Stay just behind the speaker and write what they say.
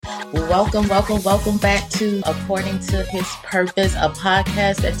Welcome back to According to His Purpose, a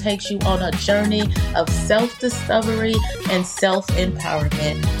podcast that takes you on a journey of self-discovery and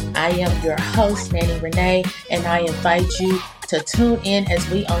self-empowerment. I am your host, Nanny Renee, and I invite you to tune in as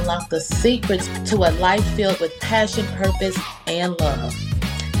we unlock the secrets to a life filled with passion, purpose, and love.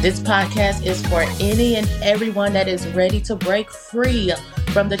 This podcast is for any and everyone that is ready to break free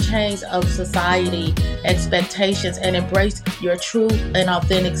from the chains of society, expectations, and embrace your true and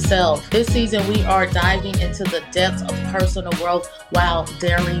authentic self. This season, we are diving into the depths of personal growth while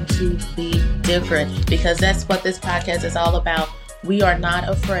daring to be different, because that's what this podcast is all about. We are not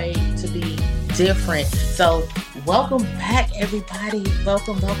afraid to be different. So welcome back, everybody.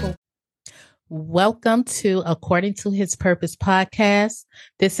 Welcome. Welcome to According to His Purpose podcast.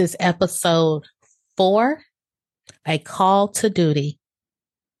 This is episode 4, A Call to Duty.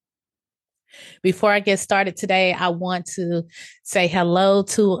 Before I get started today, I want to say hello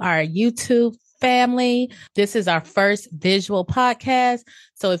to our YouTube family. This is our first visual podcast.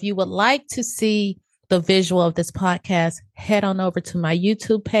 So if you would like to see the visual of this podcast, head on over to my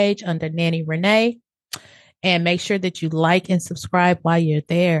YouTube page under Nanny Renee. And make sure that you like and subscribe while you're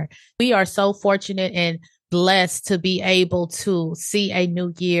there. We are so fortunate and blessed to be able to see a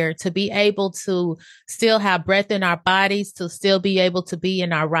new year, to be able to still have breath in our bodies, to still be able to be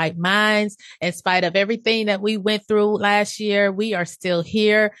in our right minds. In spite of everything that we went through last year, we are still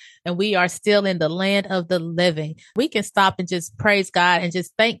here and we are still in the land of the living. We can stop and just praise God and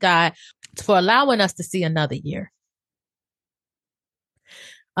just thank God for allowing us to see another year.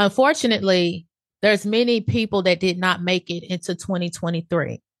 Unfortunately, there's many people that did not make it into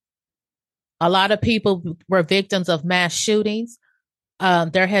 2023. A lot of people were victims of mass shootings.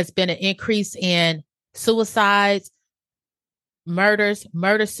 There has been an increase in suicides,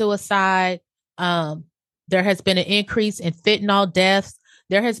 murder-suicide. There has been an increase in fentanyl deaths.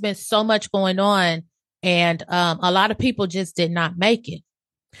 There has been so much going on, and a lot of people just did not make it.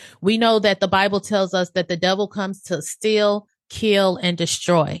 We know that the Bible tells us that the devil comes to steal, kill, and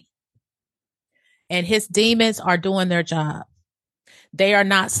destroy. And his demons are doing their job. They are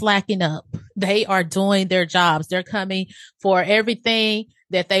not slacking up. They are doing their jobs. They're coming for everything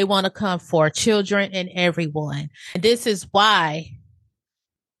that they want to come for, children and everyone. And this is why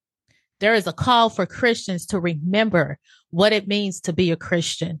there is a call for Christians to remember what it means to be a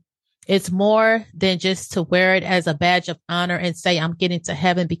Christian. It's more than just to wear it as a badge of honor and say, I'm getting to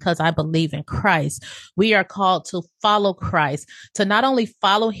heaven because I believe in Christ. We are called to follow Christ, to not only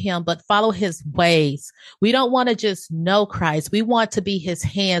follow him, but follow his ways. We don't want to just know Christ. We want to be his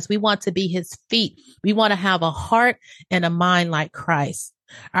hands. We want to be his feet. We want to have a heart and a mind like Christ.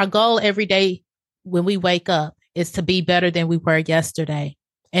 Our goal every day when we wake up is to be better than we were yesterday.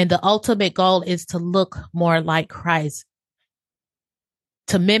 And the ultimate goal is to look more like Christ,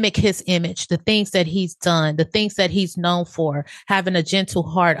 to mimic his image, the things that he's done, the things that he's known for, having a gentle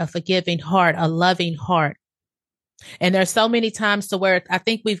heart, a forgiving heart, a loving heart. And there's so many times to where I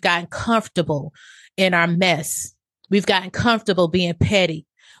think we've gotten comfortable in our mess. We've gotten comfortable being petty.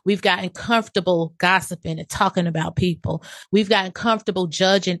 We've gotten comfortable gossiping and talking about people. We've gotten comfortable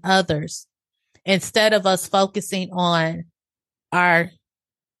judging others instead of us focusing on our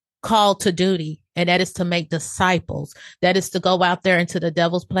call to duty. And that is to make disciples. That is to go out there into the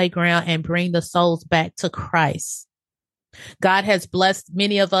devil's playground and bring the souls back to Christ. God has blessed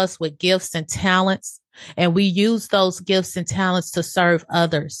many of us with gifts and talents, and we use those gifts and talents to serve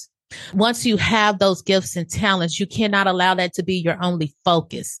others. Once you have those gifts and talents, you cannot allow that to be your only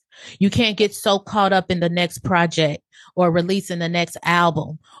focus. You can't get so caught up in the next project or releasing the next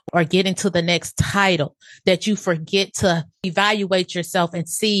album or getting to the next title that you forget to evaluate yourself and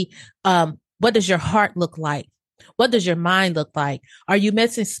see, what does your heart look like? What does your mind look like? Are you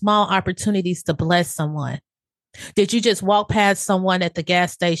missing small opportunities to bless someone? Did you just walk past someone at the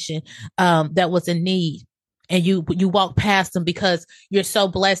gas station that was in need, and you walk past them because you're so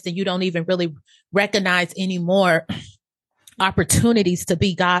blessed and you don't even really recognize any more opportunities to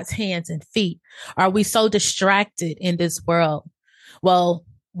be God's hands and feet? Are we so distracted in this world? Well,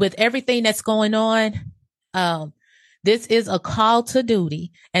 with everything that's going on, this is a call to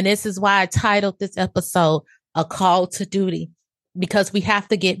duty. And this is why I titled this episode, A Call to Duty, because we have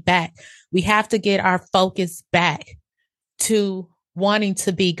to get back. We have to get our focus back to wanting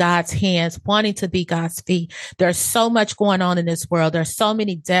to be God's hands, wanting to be God's feet. There's so much going on in this world. There's so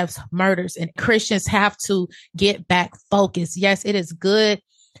many deaths, murders, and Christians have to get back focused. Yes, it is good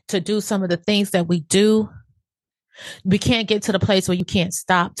to do some of the things that we do. We can't get to the place where you can't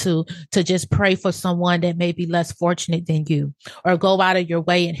stop to just pray for someone that may be less fortunate than you, or go out of your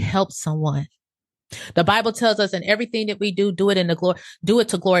way and help someone. The Bible tells us in everything that we do, do it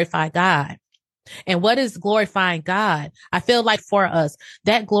to glorify God. And what is glorifying God? I feel like for us,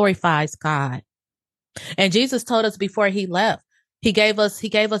 that glorifies God. And Jesus told us before he left, he gave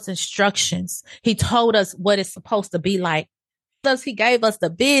us instructions. He told us what it's supposed to be like. He gave us the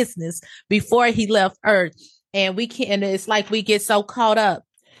business before he left earth. And it's like we get so caught up.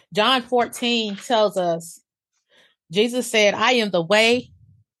 John 14 tells us, Jesus said, I am the way,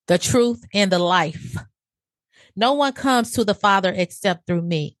 the truth, and the life. No one comes to the Father except through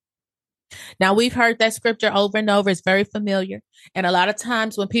me. Now, we've heard that scripture over and over. It's very familiar. And a lot of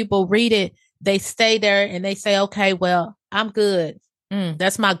times when people read it, they stay there and they say, okay, well, I'm good.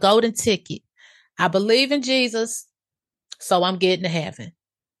 That's my golden ticket. I believe in Jesus, so I'm getting to heaven.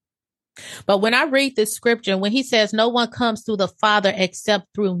 But when I read this scripture, when he says no one comes through the Father except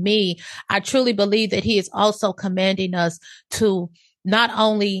through me, I truly believe that he is also commanding us to not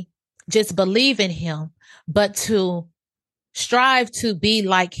only just believe in him, but to strive to be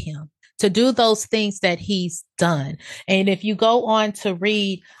like him, to do those things that he's done. And if you go on to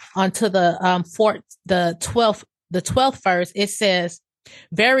read onto the 12th verse, it says,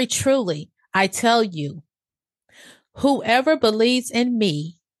 very truly, I tell you, whoever believes in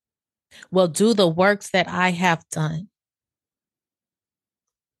me will do the works that I have done.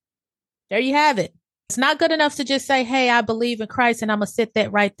 There you have it. It's not good enough to just say, hey, I believe in Christ and I'm going to sit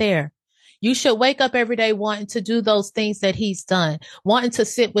that right there. You should wake up every day wanting to do those things that he's done, wanting to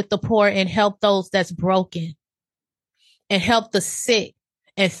sit with the poor and help those that's broken and help the sick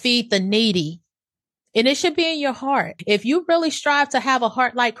and feed the needy. And it should be in your heart. If you really strive to have a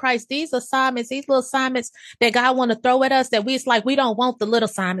heart like Christ, these little assignments that God want to throw at us, it's like we don't want the little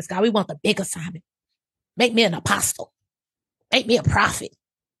assignments, God. We want the big assignment. Make me an apostle. Make me a prophet.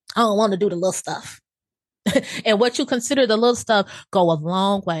 I don't want to do the little stuff. And what you consider the little stuff go a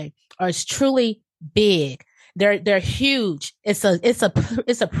long way, or it's truly big. They're huge. It's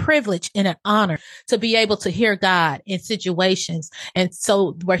a privilege and an honor to be able to hear God in situations, and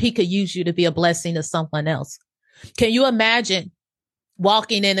so where he could use you to be a blessing to someone else. Can you imagine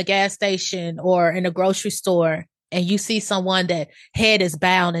walking in a gas station or in a grocery store and you see someone that head is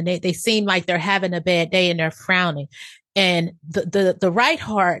bowed and they seem like they're having a bad day and they're frowning? And the right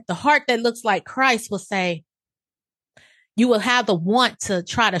heart, the heart that looks like Christ, will say, you will have the want to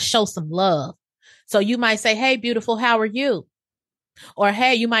try to show some love. So you might say, hey, beautiful, how are you? Or,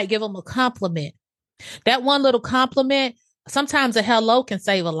 hey, you might give them a compliment. That one little compliment, sometimes a hello can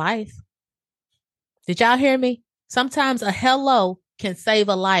save a life. Did y'all hear me? Sometimes a hello can save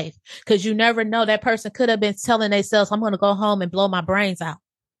a life, because you never know. That person could have been telling themselves, I'm going to go home and blow my brains out.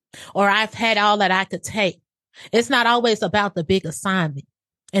 Or I've had all that I could take. It's not always about the big assignment.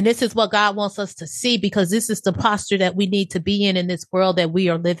 And this is what God wants us to see, because this is the posture that we need to be in this world that we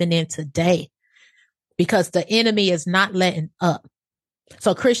are living in today, because the enemy is not letting up.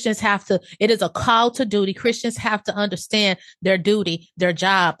 So Christians it is a call to duty. Christians have to understand their duty, their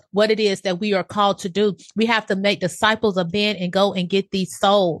job, what it is that we are called to do. We have to make disciples of men and go and get these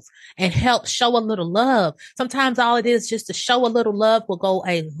souls and help show a little love. Sometimes all it is just to show a little love will go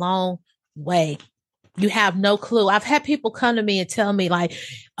a long way. You have no clue. I've had people come to me and tell me like,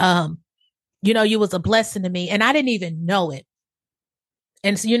 you was a blessing to me, and I didn't even know it.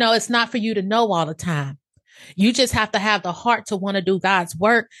 And so, it's not for you to know all the time. You just have to have the heart to want to do God's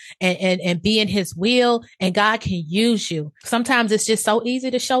work and be in his will, and God can use you. Sometimes it's just so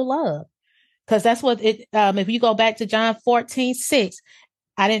easy to show love, because that's what if you go back to John 14:6,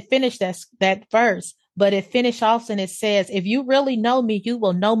 I didn't finish that verse, but it finished off and it says, if you really know me, you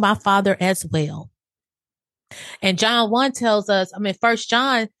will know my Father as well. And John 1 tells us, 1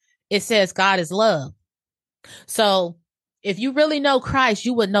 John, it says God is love. So if you really know Christ,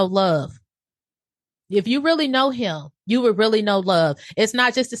 you would know love. If you really know him, you would really know love. It's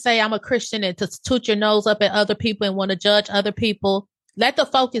not just to say I'm a Christian and to toot your nose up at other people and want to judge other people. Let the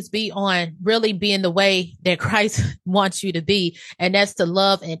focus be on really being the way that Christ wants you to be. And that's to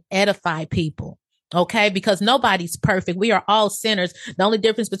love and edify people. Okay, because nobody's perfect. We are all sinners. The only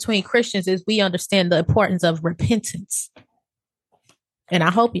difference between Christians is we understand the importance of repentance. And I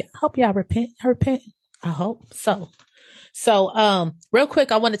hope y'all repent. I hope so. So, real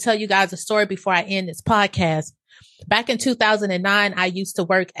quick, I want to tell you guys a story before I end this podcast. Back in 2009, I used to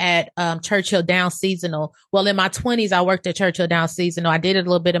work at Churchill Downs Seasonal. Well, in my 20s, I worked at Churchill Downs Seasonal. I did it a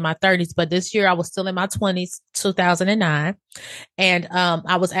little bit in my 30s, but this year I was still in my 20s, 2009. And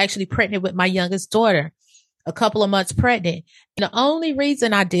I was actually pregnant with my youngest daughter, a couple of months pregnant. And the only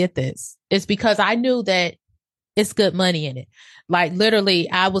reason I did this is because I knew that it's good money in it. Like literally,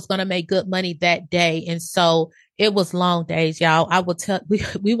 I was going to make good money that day. And so it was long days, y'all. I would tell,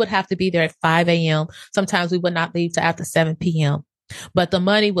 we would have to be there at 5 a.m. Sometimes we would not leave till after 7 p.m. But the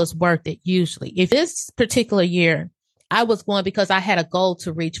money was worth it usually. If this particular year, I was going because I had a goal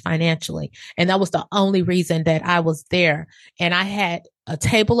to reach financially. And that was the only reason that I was there. And I had a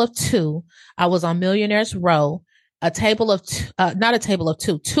table of two. I was on Millionaires Row, a table of, not a table of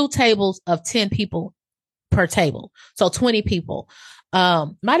two tables of 10 people per table. So 20 people.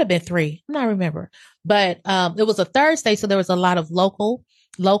 Might have been three. I don't remember. But it was a Thursday, so there was a lot of local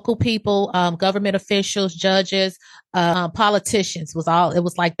people, government officials, judges, politicians. It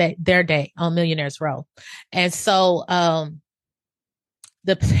was like that their day on Millionaires Row. And so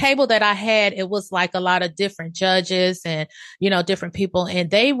the table that I had, it was like a lot of different judges and, different people.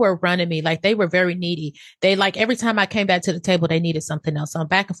 And they were running me like they were very needy. They like every time I came back to the table, they needed something else. So I'm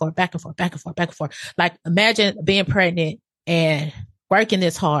back and forth, back and forth, back and forth, back and forth. Like imagine being pregnant and working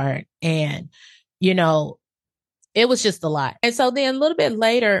this hard and, it was just a lot. And so then a little bit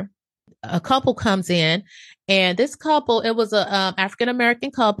later, a couple comes in and this couple, it was a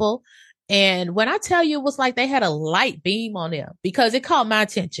African-American couple. And when I tell you, it was like they had a light beam on them because it caught my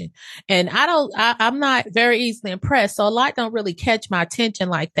attention. And I'm not very easily impressed. So a lot don't really catch my attention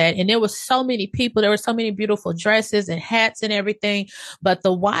like that. And there were so many people. There were so many beautiful dresses and hats and everything. But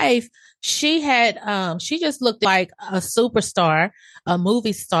the wife, she just looked like a superstar, a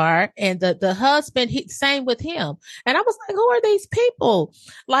movie star. And the husband, same with him. And I was like, who are these people?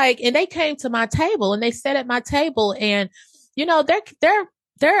 Like, and they came to my table and they sat at my table and,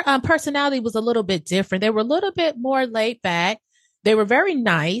 their personality was a little bit different. They were a little bit more laid back. They were very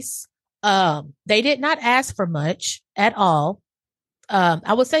nice. They did not ask for much at all.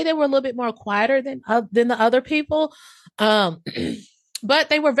 I would say they were a little bit more quieter than the other people. But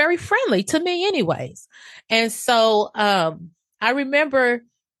they were very friendly to me anyways. And so, I remember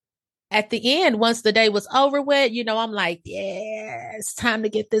at the end, once the day was over with, I'm like, yeah, it's time to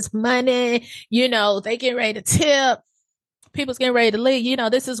get this money. They get ready to tip. People's getting ready to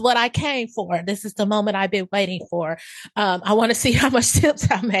leave. This is what I came for. This is the moment I've been waiting for. I want to see how much tips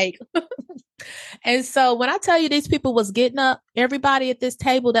I make. And so when I tell you these people was getting up, everybody at this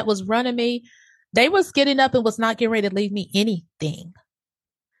table that was running me, they was getting up and was not getting ready to leave me anything.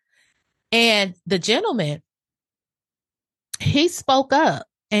 And the gentleman, he spoke up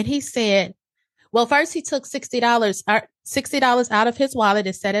and he said, well, first he took $60 out of his wallet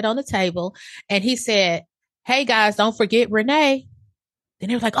and set it on the table. And he said, hey guys, don't forget Renee. And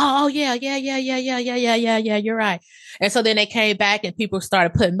they were like, oh yeah, you're right. And so then they came back and people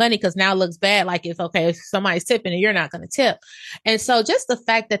started putting money because now it looks bad. Like if somebody's tipping and you're not going to tip. And so just the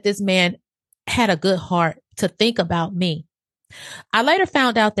fact that this man had a good heart to think about me. I later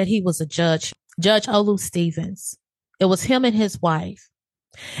found out that he was a judge, Judge Olu Stevens. It was him and his wife.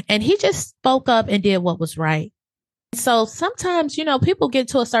 And he just spoke up and did what was right. So sometimes, people get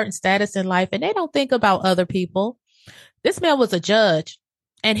to a certain status in life and they don't think about other people. This man was a judge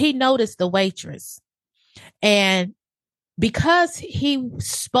and he noticed the waitress. And because he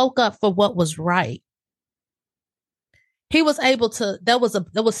spoke up for what was right, he was able to, that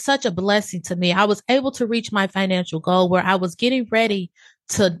was such a blessing to me. I was able to reach my financial goal where I was getting ready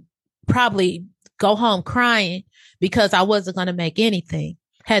to probably go home crying because I wasn't going to make anything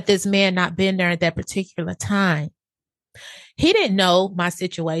had this man not been there at that particular time. He didn't know my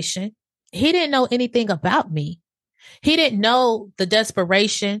situation. He didn't know anything about me. He didn't know the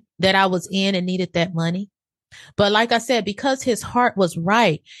desperation that I was in and needed that money. But like I said, because his heart was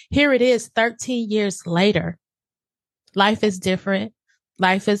right, here it is 13 years later. Life is different.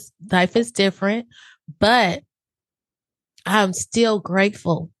 Life is different, but I'm still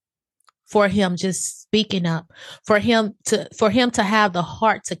grateful for him just speaking up, for him to have the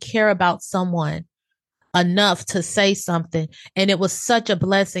heart to care about someone enough to say something. And it was such a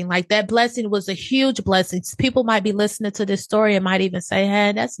blessing. Like that blessing was a huge blessing. People might be listening to this story and might even say,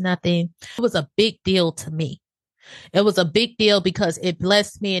 hey, that's nothing. It was a big deal to me. It was a big deal because it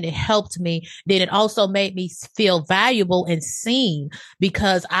blessed me and it helped me. Then it also made me feel valuable and seen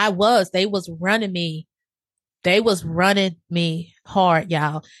because they was running me hard,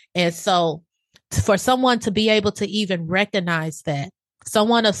 y'all. And so for someone to be able to even recognize that,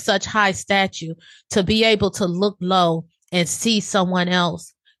 someone of such high stature to be able to look low and see someone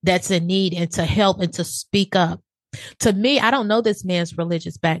else that's in need and to help and to speak up. To me, I don't know this man's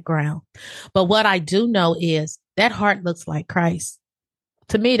religious background, but what I do know is that heart looks like Christ.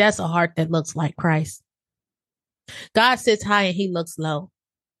 To me, that's a heart that looks like Christ. God sits high and he looks low.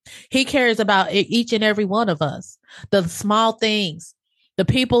 He cares about each and every one of us, the small things, The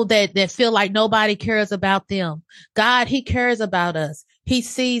people that feel like nobody cares about them. God, he cares about us. He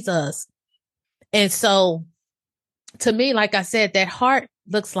sees us. And so to me, like I said, that heart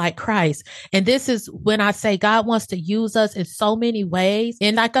looks like Christ. And this is when I say God wants to use us in so many ways.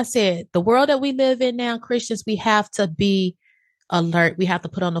 And like I said, the world that we live in now, Christians, we have to be alert. We have to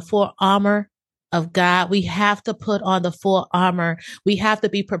put on the full armor of God. We have to put on the full armor. We have to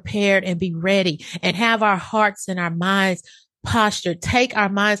be prepared and be ready and have our hearts and our minds postured. Take our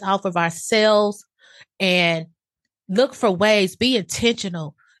minds off of ourselves and look for ways, be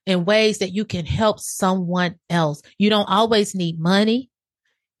intentional in ways that you can help someone else. You don't always need money.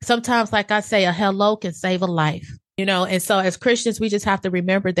 Sometimes, like I say, a hello can save a life, and so as Christians, we just have to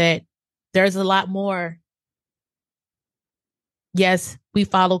remember that there's a lot more. Yes, we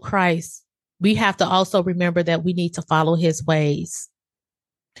follow Christ. We have to also remember that we need to follow his ways.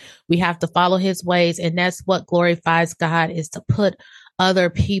 We have to follow his ways. And that's what glorifies God, is to put other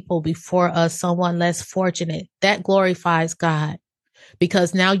people before us, someone less fortunate. That glorifies God,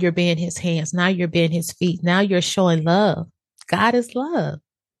 because now you're being his hands. Now you're being his feet. Now you're showing love. God is love.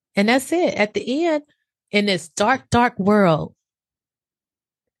 And that's it. At the end, in this dark, dark world,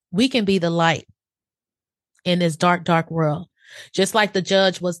 we can be the light in this dark, dark world. Just like the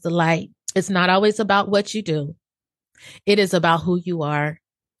judge was the light. It's not always about what you do. It is about who you are.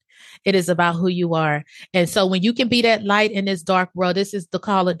 It is about who you are. And so when you can be that light in this dark world, this is the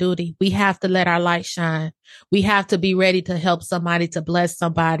call of duty. We have to let our light shine. We have to be ready to help somebody, to bless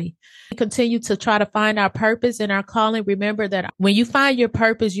somebody. We continue to try to find our purpose and our calling. Remember that when you find your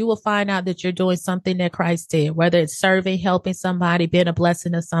purpose, you will find out that you're doing something that Christ did, whether it's serving, helping somebody, being a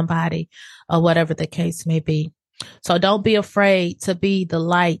blessing to somebody, or whatever the case may be. So don't be afraid to be the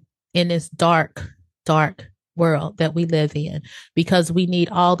light in this dark, dark world that we live in, because we need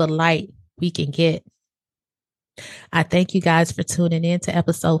all the light we can get. I thank you guys for tuning in to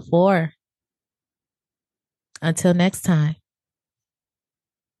episode 4. Until next time.